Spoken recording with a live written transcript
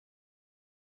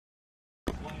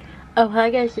Oh, hi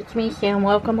guys, it's me, Sam.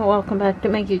 Welcome back to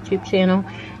my YouTube channel.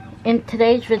 In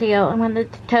today's video, I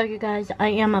wanted to tell you guys I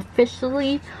am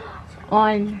officially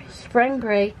on spring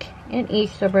break and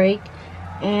Easter break,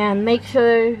 and make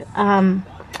sure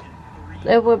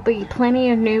there will be plenty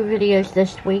of new videos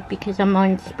this week because I'm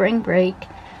on spring break.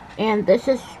 And this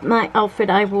is my outfit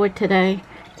I wore today,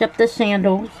 except the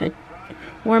sandals. I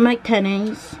wore my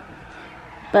tennies,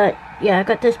 but yeah, I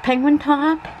got this penguin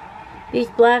top, these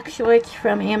black shorts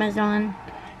from Amazon.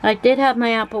 I did have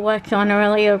my Apple Watch on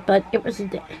earlier, but it was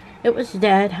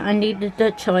dead. I needed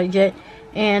to charge it.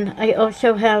 And I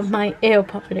also have my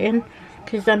AirPod in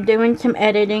because I'm doing some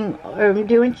editing, or I'm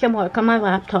doing some work on my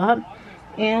laptop.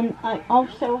 And I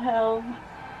also have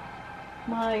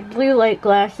my blue light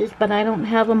glasses, but I don't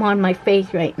have them on my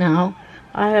face right now.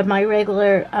 I have my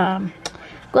regular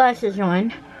glasses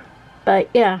on. But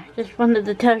yeah, just wanted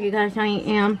to tell you guys I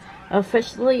am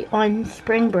officially on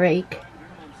spring break.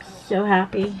 So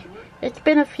happy. It's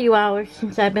been a few hours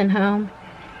since I've been home.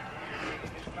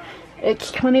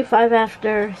 It's 25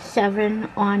 after 7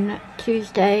 on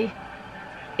Tuesday,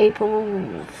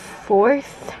 April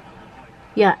 4th.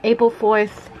 Yeah, April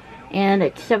 4th, and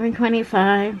it's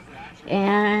 7:25,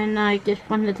 and I just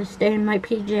wanted to stay in my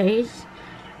PJs,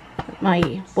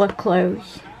 my work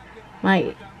clothes,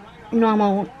 my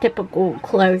normal, typical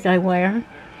clothes I wear,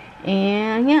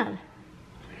 and yeah.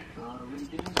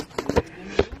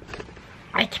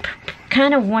 It's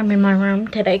kind of warm in my room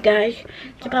today, guys.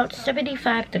 It's about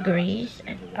 75 degrees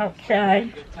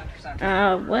outside.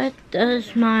 What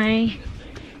does my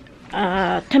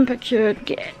temperature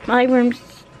get?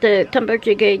 The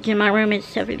temperature gauge in my room is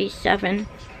 77.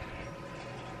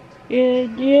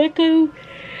 And the echo,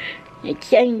 it's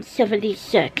saying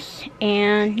 76.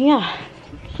 And yeah,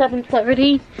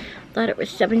 7:30. Thought it was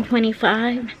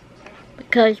 7:25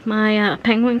 because my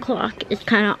penguin clock is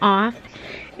kind of off.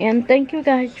 And thank you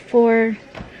guys for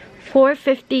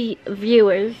 450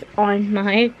 viewers on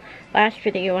my last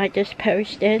video I just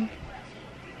posted.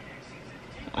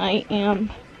 I am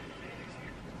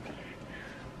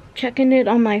checking it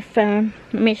on my phone.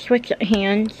 Let me switch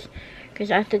hands because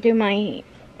I have to do my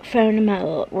phone in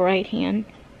my right hand.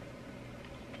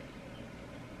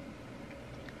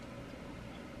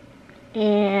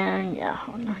 And yeah,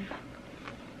 hold on.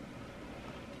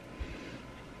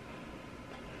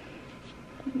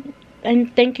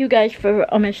 And thank you guys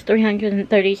for almost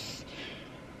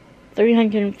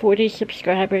 340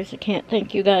 subscribers. I can't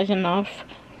thank you guys enough.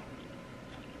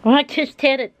 Well, I just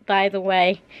hit it, by the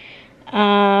way.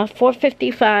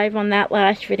 455 on that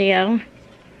last video.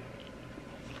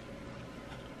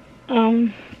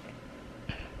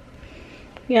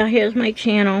 Yeah, here's my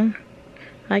channel.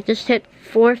 I just hit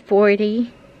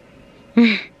 440.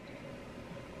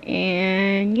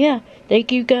 And yeah,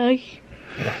 thank you guys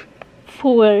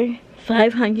for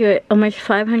 500, almost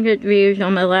 500 views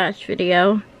on my last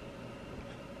video.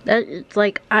 It's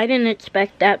like, I didn't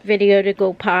expect that video to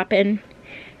go poppin'.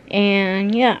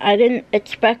 And yeah, I didn't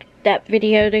expect that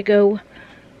video to go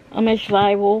almost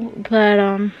viral, but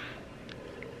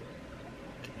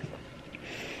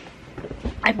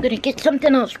I'm gonna get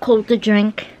something else cold to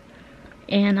drink,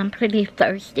 and I'm pretty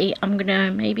thirsty. I'm gonna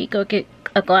maybe go get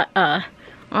a glass,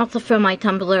 also fill my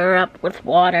tumbler up with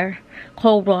water,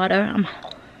 cold water. I'm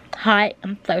hot,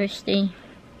 I'm thirsty.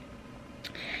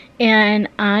 And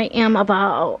I am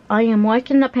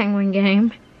watching the Penguin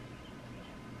game.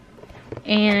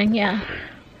 And yeah,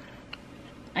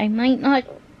 I might not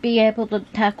be able to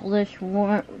tackle this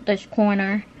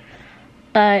corner,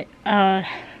 but I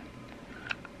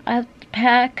have to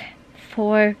pack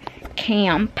for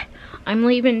camp. I'm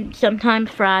leaving sometime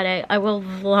Friday. I will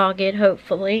vlog it,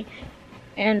 hopefully,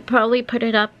 and probably put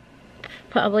it up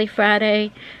probably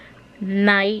Friday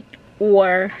night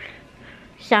or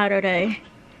Saturday.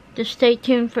 Just stay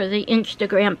tuned for the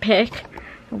Instagram pic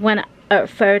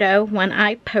photo when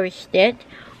I post it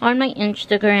on my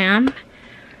Instagram.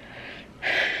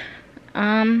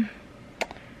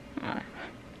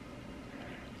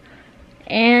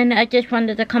 And I just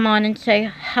wanted to come on and say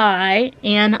hi,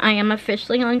 and I am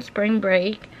officially on spring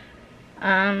break.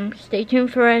 Stay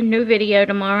tuned for a new video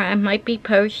tomorrow. I might be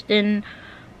posting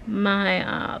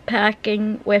my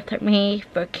packing with me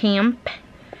for camp.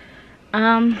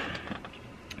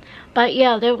 But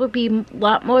yeah, there will be a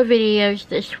lot more videos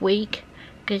this week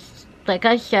because, like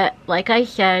I said,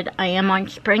 I am on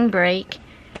spring break,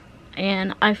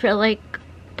 and I feel like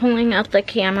pulling out the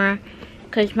camera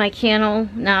because my channel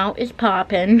now is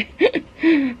popping.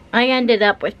 I ended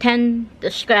up with 10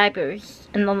 subscribers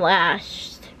in the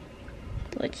last,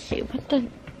 let's see,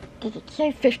 did it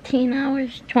say 15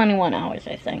 hours? 21 hours,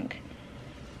 I think.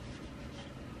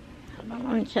 on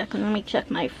 1 second. Let me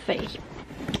check my face.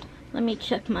 Let me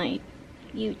check my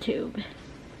YouTube.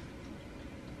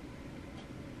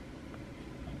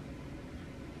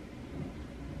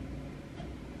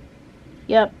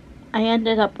 Yep, I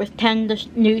ended up with 10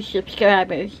 new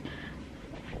subscribers.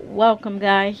 Welcome,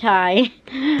 guys. Hi.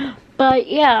 But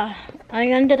yeah, I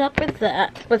ended up with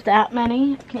that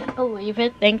many. Can't believe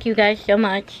it. Thank you guys so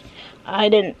much. I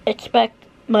didn't expect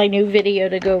my new video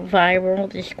to go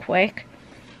viral this quick.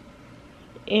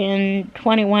 In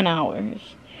 21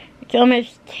 hours. It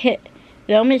almost hit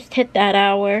that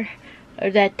hour, or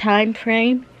that time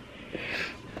frame,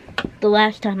 the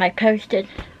last time I posted.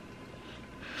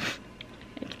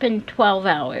 It's been 12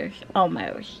 hours,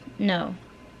 almost. No.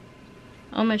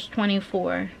 Almost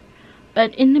 24.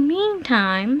 But in the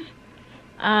meantime,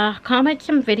 comment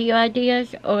some video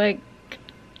ideas, or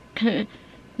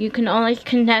you can always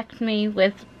connect me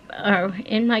with, or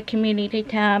in my community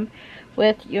tab,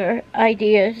 with your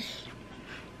ideas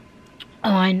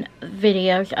on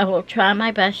videos. I will try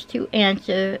my best to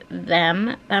answer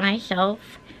them by myself.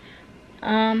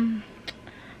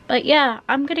 But yeah,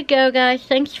 I'm gonna go, guys.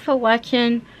 Thanks for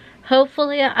watching.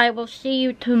 Hopefully I will see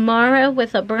you tomorrow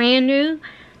with a brand new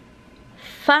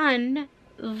fun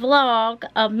vlog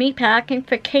of me packing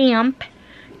for camp,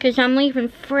 because I'm leaving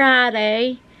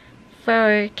Friday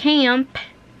for camp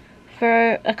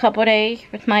for a couple days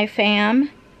with my fam.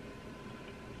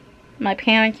 My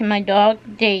parents and my dog,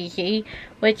 Daisy,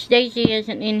 which Daisy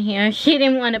isn't in here. She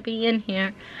didn't want to be in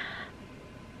here.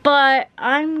 But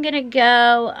I'm going to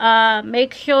go.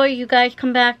 Make sure you guys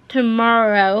come back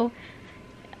tomorrow,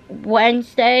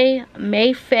 Wednesday,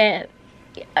 May 5th.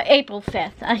 April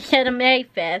 5th. I said May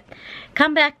 5th.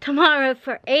 Come back tomorrow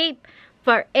for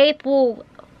April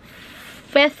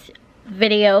 5th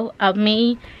video of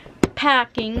me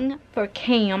packing for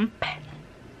camp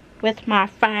with my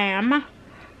fam.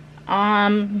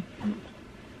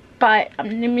 But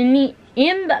in the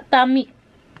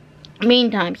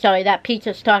meantime, sorry, that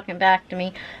pizza's talking back to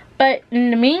me. But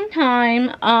in the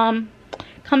meantime,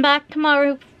 come back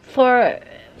tomorrow for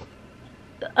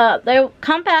they'll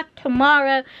come back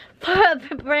tomorrow for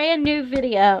a brand new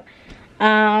video.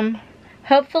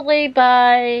 Hopefully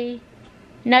by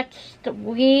next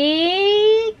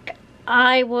week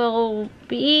I will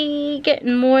be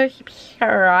getting more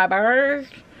subscribers.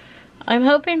 I'm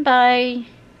hoping by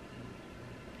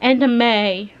end of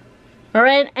May, or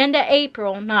end of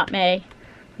April, not May.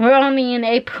 We're only in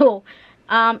April.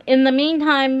 In the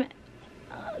meantime,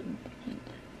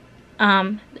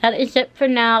 that is it for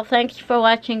now. Thanks for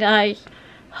watching, guys.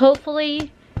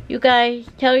 Hopefully you guys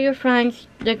tell your friends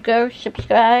to go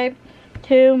subscribe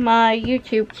to my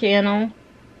YouTube channel.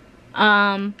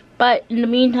 But in the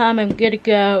meantime, I'm gonna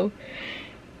go.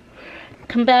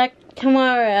 Come back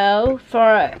tomorrow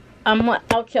for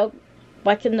also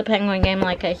watching the Penguin game,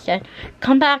 like I said.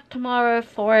 Come back tomorrow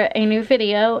for a new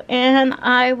video, and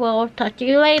I will talk to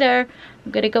you later.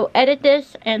 I'm gonna go edit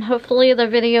this, and hopefully the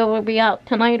video will be out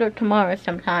tonight or tomorrow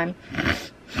sometime.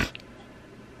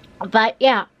 But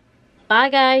yeah, bye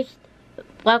guys.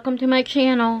 Welcome to my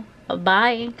channel.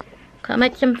 Bye.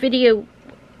 Comment some video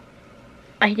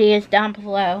ideas down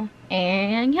below,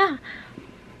 and yeah,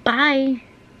 bye.